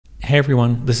Hey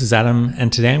everyone, this is Adam,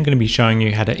 and today I'm going to be showing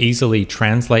you how to easily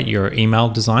translate your email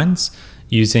designs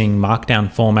using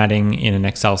Markdown formatting in an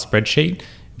Excel spreadsheet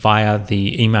via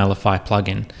the Emailify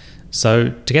plugin.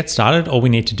 So to get started, all we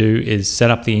need to do is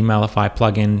set up the Emailify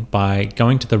plugin by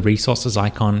going to the resources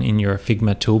icon in your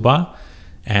Figma toolbar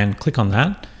and click on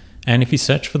that. And if you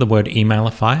search for the word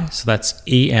Emailify, so that's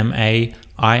Emailify,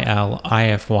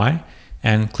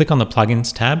 and click on the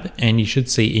plugins tab, and you should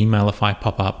see Emailify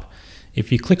pop up. If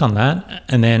you click on that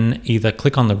and then either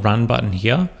click on the run button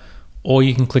here, or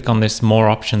you can click on this more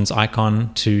options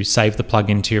icon to save the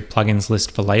plugin to your plugins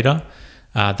list for later.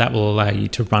 That will allow you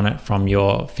to run it from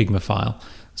your Figma file.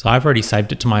 So I've already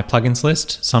saved it to my plugins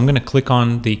list. So I'm going to click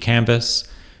on the canvas,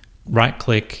 right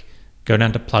click, go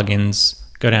down to plugins,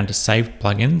 go down to saved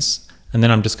plugins, and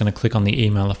then I'm just going to click on the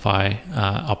Emailify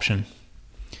option.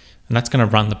 And that's going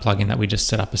to run the plugin that we just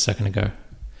set up a second ago.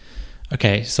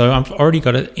 Okay, so I've already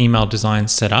got an email design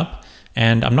set up,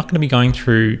 and I'm not going to be going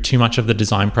through too much of the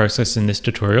design process in this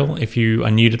tutorial. If you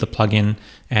are new to the plugin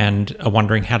and are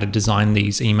wondering how to design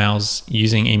these emails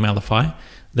using Emailify,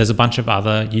 there's a bunch of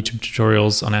other YouTube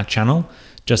tutorials on our channel.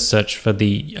 Just search for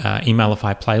the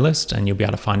Emailify playlist and you'll be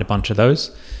able to find a bunch of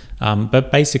those. But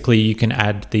basically you can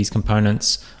add these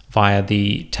components via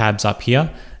the tabs up here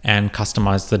and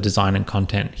customize the design and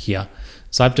content here.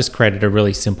 So I've just created a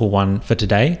really simple one for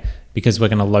today because we're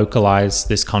going to localize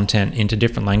this content into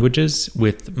different languages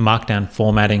with Markdown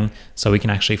formatting so we can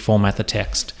actually format the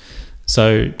text.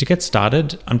 So to get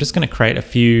started, I'm just going to create a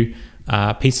few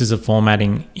pieces of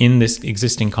formatting in this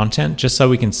existing content just so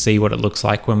we can see what it looks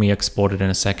like when we export it in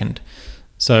a second.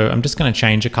 So I'm just going to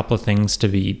change a couple of things to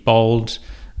be bold.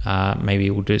 Maybe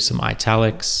we'll do some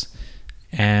italics.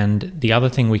 And the other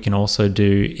thing we can also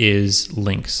do is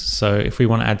links. So if we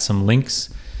want to add some links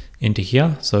into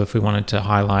here, so if we wanted to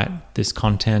highlight this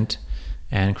content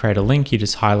and create a link, you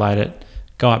just highlight it,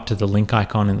 go up to the link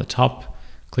icon in the top,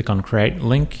 click on create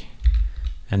link,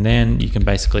 and then you can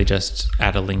basically just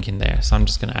add a link in there. So I'm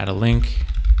just going to add a link,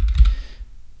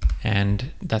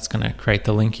 and that's going to create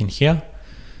the link in here.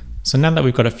 So now that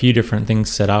we've got a few different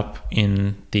things set up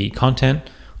in the content,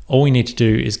 all we need to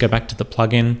do is go back to the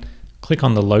plugin, click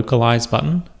on the Localize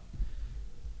button,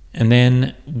 and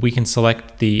then we can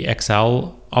select the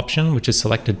XL option, which is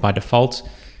selected by default,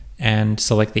 and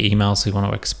select the emails we want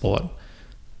to export.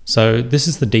 So this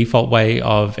is the default way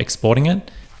of exporting it,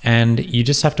 and you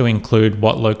just have to include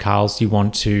what locales you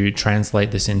want to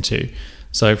translate this into.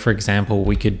 So for example,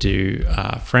 we could do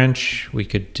French, we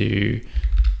could do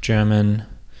German,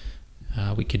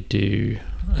 we could do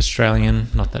Australian,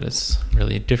 not that it's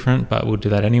really different, but we'll do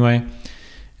that anyway.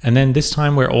 And then this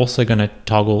time we're also going to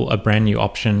toggle a brand new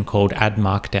option called Add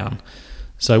Markdown.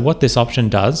 So what this option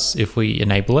does, if we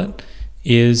enable it,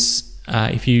 is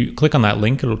if you click on that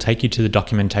link, it'll take you to the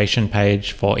documentation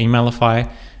page for Emailify,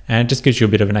 and it just gives you a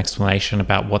bit of an explanation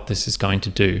about what this is going to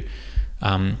do.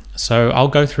 So I'll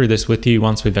go through this with you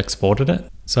once we've exported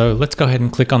it. So let's go ahead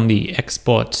and click on the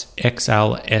Export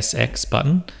XLSX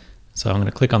button. So I'm going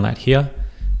to click on that here.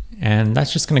 And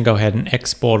that's just going to go ahead and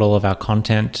export all of our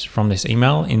content from this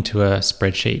email into a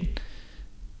spreadsheet.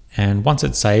 And once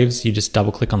it saves, you just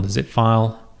double click on the zip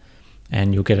file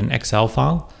and you'll get an Excel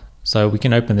file. So we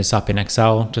can open this up in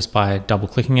Excel just by double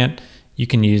clicking it. You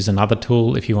can use another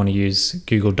tool if you want to use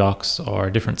Google Docs or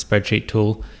a different spreadsheet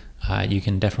tool. You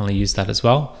can definitely use that as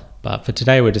well. But for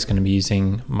today, we're just going to be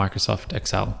using Microsoft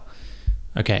Excel.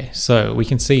 Okay, so we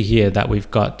can see here that we've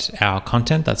got our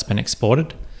content that's been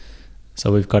exported.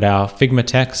 So we've got our Figma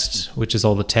text, which is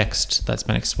all the text that's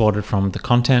been exported from the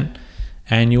content.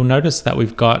 And you'll notice that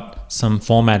we've got some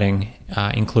formatting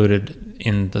included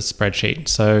in the spreadsheet.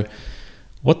 So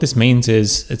what this means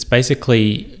is it's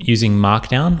basically using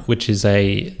Markdown, which is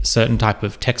a certain type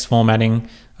of text formatting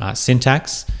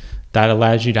syntax that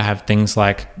allows you to have things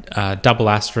like double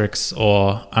asterisks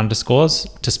or underscores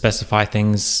to specify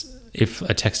things if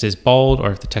a text is bold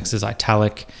or if the text is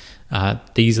italic.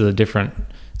 These are the different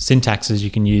syntaxes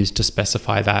you can use to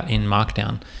specify that in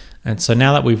Markdown. And so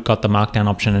now that we've got the Markdown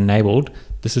option enabled,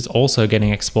 this is also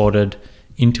getting exported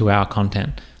into our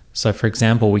content. So for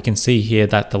example, we can see here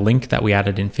that the link that we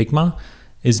added in Figma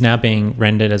is now being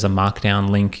rendered as a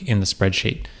Markdown link in the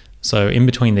spreadsheet. So in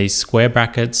between these square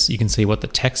brackets, you can see what the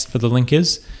text for the link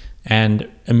is. And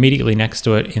immediately next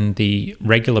to it in the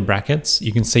regular brackets,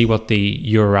 you can see what the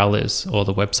URL is or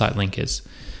the website link is.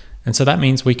 And so that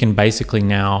means we can basically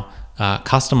now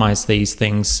customize these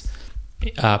things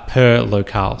per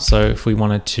locale. So if we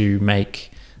wanted to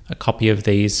make a copy of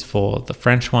these for the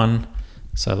French one,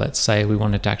 so let's say we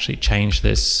wanted to actually change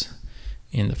this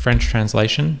in the French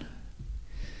translation,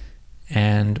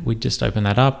 and we just open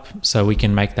that up so we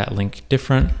can make that link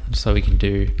different. So we can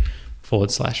do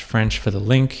 /French for the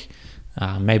link.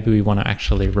 Maybe we want to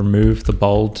actually remove the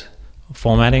bold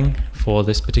formatting for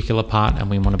this particular part, and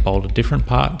we want to bold a different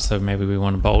part. So maybe we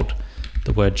want to bold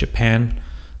the word Japan.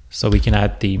 So we can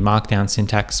add the markdown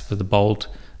syntax for the bold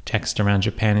text around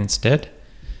Japan instead.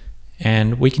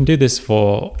 And we can do this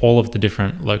for all of the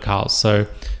different locales. So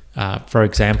for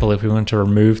example, if we want to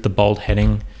remove the bold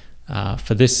heading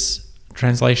for this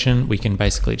translation, we can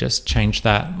basically just change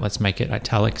that. Let's make it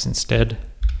italics instead.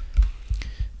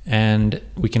 And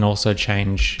we can also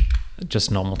change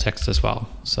just normal text as well.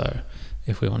 So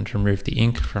if we want to remove the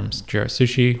ink from Jiro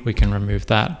Sushi, we can remove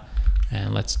that.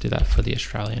 And let's do that for the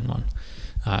Australian one.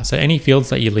 So any fields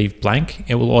that you leave blank,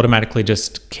 it will automatically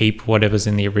just keep whatever's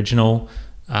in the original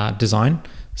design.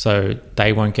 So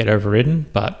they won't get overridden,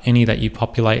 but any that you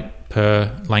populate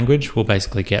per language will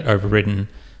basically get overridden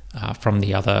from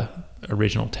the other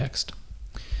original text.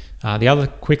 The other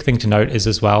quick thing to note is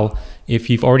as well, if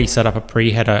you've already set up a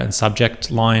pre-header and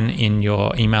subject line in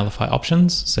your Emailify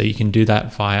options, so you can do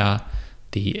that via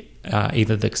the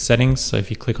either the settings. So if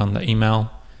you click on the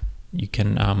email, you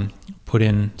can put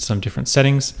in some different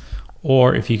settings,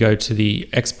 or if you go to the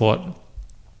export,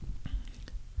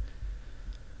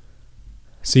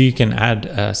 so you can add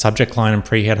a subject line and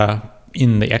pre-header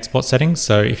in the export settings.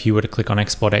 So if you were to click on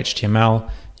export HTML,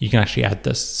 you can actually add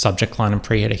the subject line and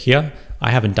pre-header here. I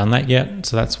haven't done that yet,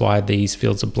 so that's why these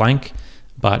fields are blank.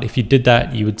 But if you did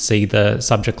that, you would see the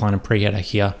subject line and pre-header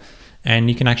here. And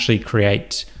you can actually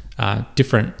create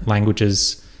different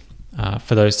languages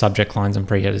for those subject lines and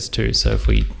pre-headers too. So if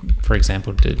we, for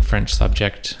example, did French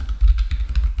subject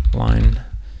line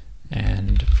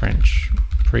and French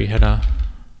pre-header,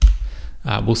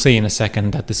 we'll see in a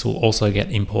second that this will also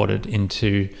get imported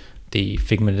into the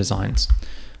Figma designs.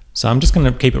 So I'm just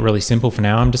going to keep it really simple for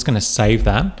now. I'm just going to save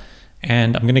that,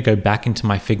 and I'm going to go back into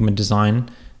my Figma design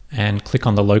and click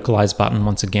on the Localize button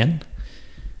once again.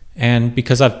 And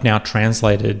because I've now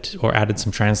translated or added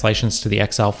some translations to the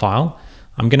Excel file,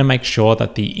 I'm going to make sure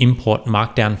that the import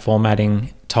markdown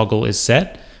formatting toggle is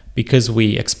set. Because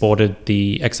we exported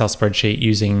the Excel spreadsheet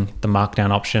using the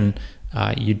markdown option,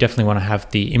 you definitely want to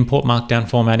have the import markdown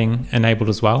formatting enabled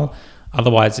as well.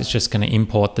 Otherwise, it's just going to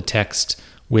import the text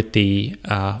with the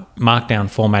markdown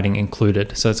formatting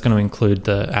included. So it's going to include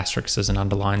the asterisks and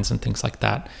underlines and things like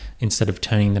that, instead of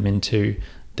turning them into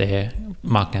their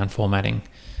markdown formatting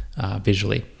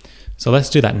visually. So let's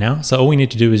do that now. So all we need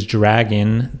to do is drag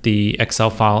in the Excel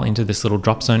file into this little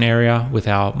drop zone area with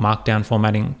our markdown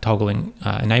formatting toggling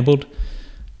enabled.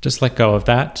 Just let go of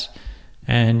that.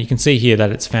 And you can see here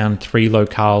that it's found 3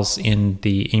 locales in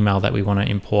the email that we want to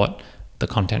import the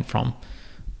content from.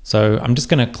 So I'm just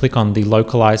going to click on the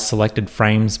Localize Selected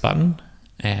Frames button,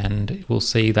 and we'll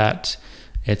see that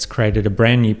it's created a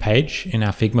brand new page in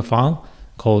our Figma file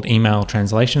called Email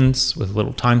Translations with a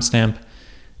little timestamp.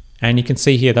 And you can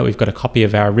see here that we've got a copy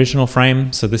of our original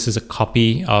frame. So this is a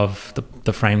copy of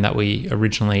the frame that we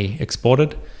originally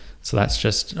exported. So that's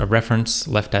just a reference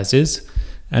left as is.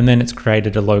 And then it's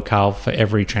created a locale for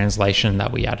every translation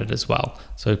that we added as well.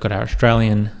 So we've got our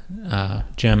Australian,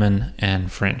 German,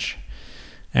 and French.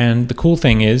 And the cool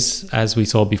thing is, as we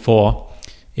saw before,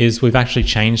 is we've actually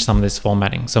changed some of this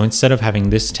formatting. So instead of having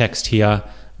this text here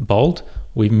bold,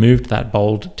 we've moved that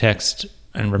bold text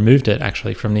and removed it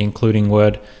actually from the including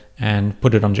word and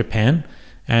put it on Japan.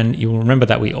 And you'll remember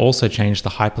that we also changed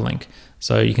the hyperlink.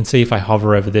 So you can see if I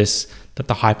hover over this, that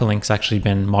the hyperlink's actually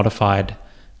been modified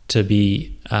to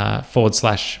be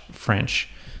 /French.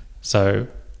 So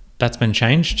that's been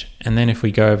changed. And then if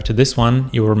we go over to this one,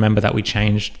 you'll remember that we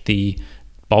changed the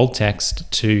bold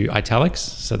text to italics.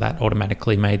 So that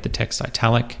automatically made the text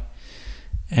italic.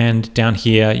 And down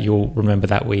here, you'll remember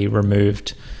that we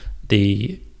removed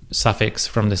the suffix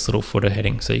from this little footer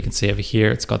heading. So you can see over here,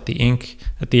 it's got the ink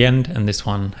at the end, and this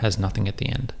one has nothing at the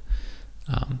end.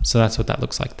 So that's what that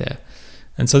looks like there.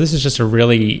 And so this is just a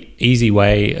really easy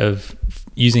way of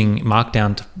using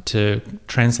Markdown to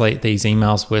translate these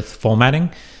emails with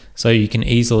formatting. So you can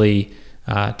easily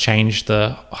change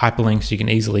the hyperlinks, you can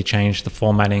easily change the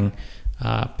formatting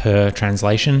per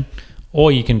translation,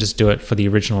 or you can just do it for the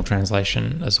original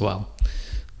translation as well.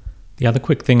 The other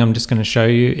quick thing I'm just going to show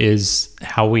you is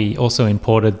how we also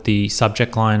imported the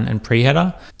subject line and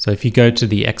pre-header. So if you go to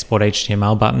the Export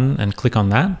HTML button and click on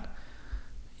that,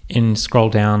 and scroll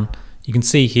down, you can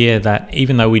see here that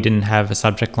even though we didn't have a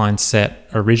subject line set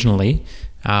originally,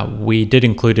 we did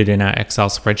include it in our Excel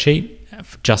spreadsheet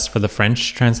just for the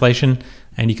French translation.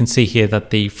 And you can see here that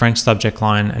the French subject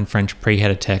line and French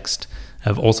pre-header text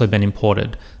have also been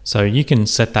imported. So you can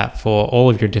set that for all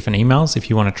of your different emails. If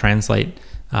you want to translate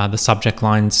the subject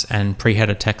lines and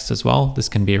pre-header text as well, this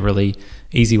can be a really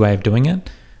easy way of doing it.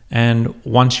 And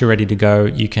once you're ready to go,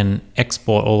 you can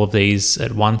export all of these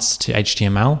at once to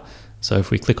HTML. So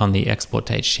if we click on the export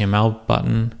to HTML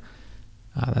button,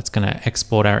 that's going to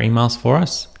export our emails for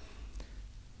us.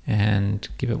 And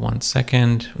give it 1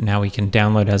 second. Now we can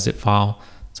download as a zip file.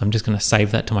 So I'm just going to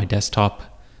save that to my desktop,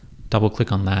 double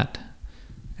click on that.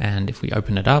 And if we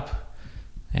open it up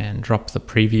and drop the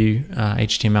preview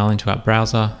HTML into our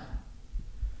browser,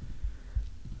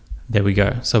 there we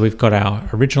go. So we've got our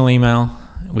original email,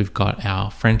 we've got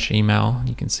our French email.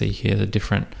 You can see here the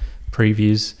different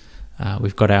previews.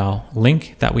 We've got our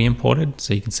link that we imported.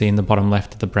 So you can see in the bottom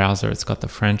left of the browser, it's got the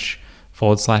French /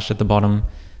 at the bottom.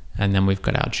 And then we've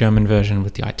got our German version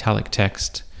with the italic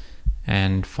text.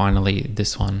 And finally,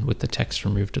 this one with the text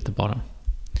removed at the bottom.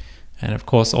 And of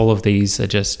course, all of these are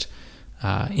just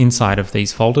inside of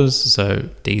these folders. So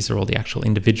these are all the actual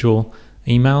individual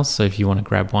emails. So if you want to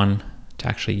grab one to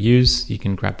actually use, you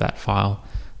can grab that file.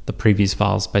 The previous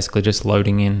files basically just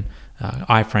loading in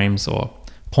iframes or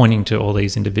pointing to all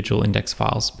these individual index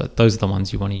files, but those are the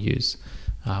ones you want to use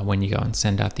when you go and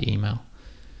send out the email.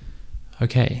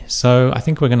 Okay, so I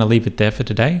think we're going to leave it there for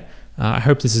today. I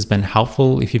hope this has been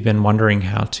helpful. If you've been wondering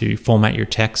how to format your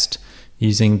text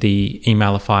using the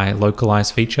Emailify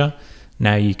Localize feature,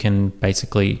 now you can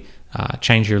basically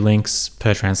change your links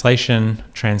per translation,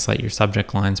 translate your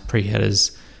subject lines,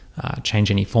 pre-headers,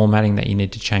 change any formatting that you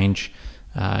need to change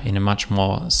in a much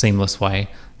more seamless way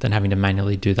than having to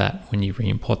manually do that when you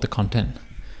re-import the content.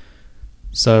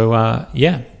 So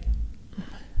yeah.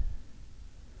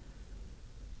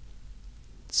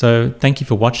 So thank you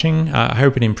for watching. I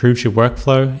hope it improves your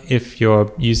workflow if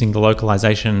you're using the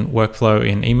localization workflow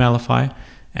in Emailify.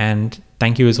 And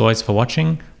thank you as always for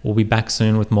watching. We'll be back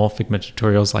soon with more Figma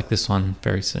tutorials like this one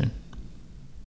very soon.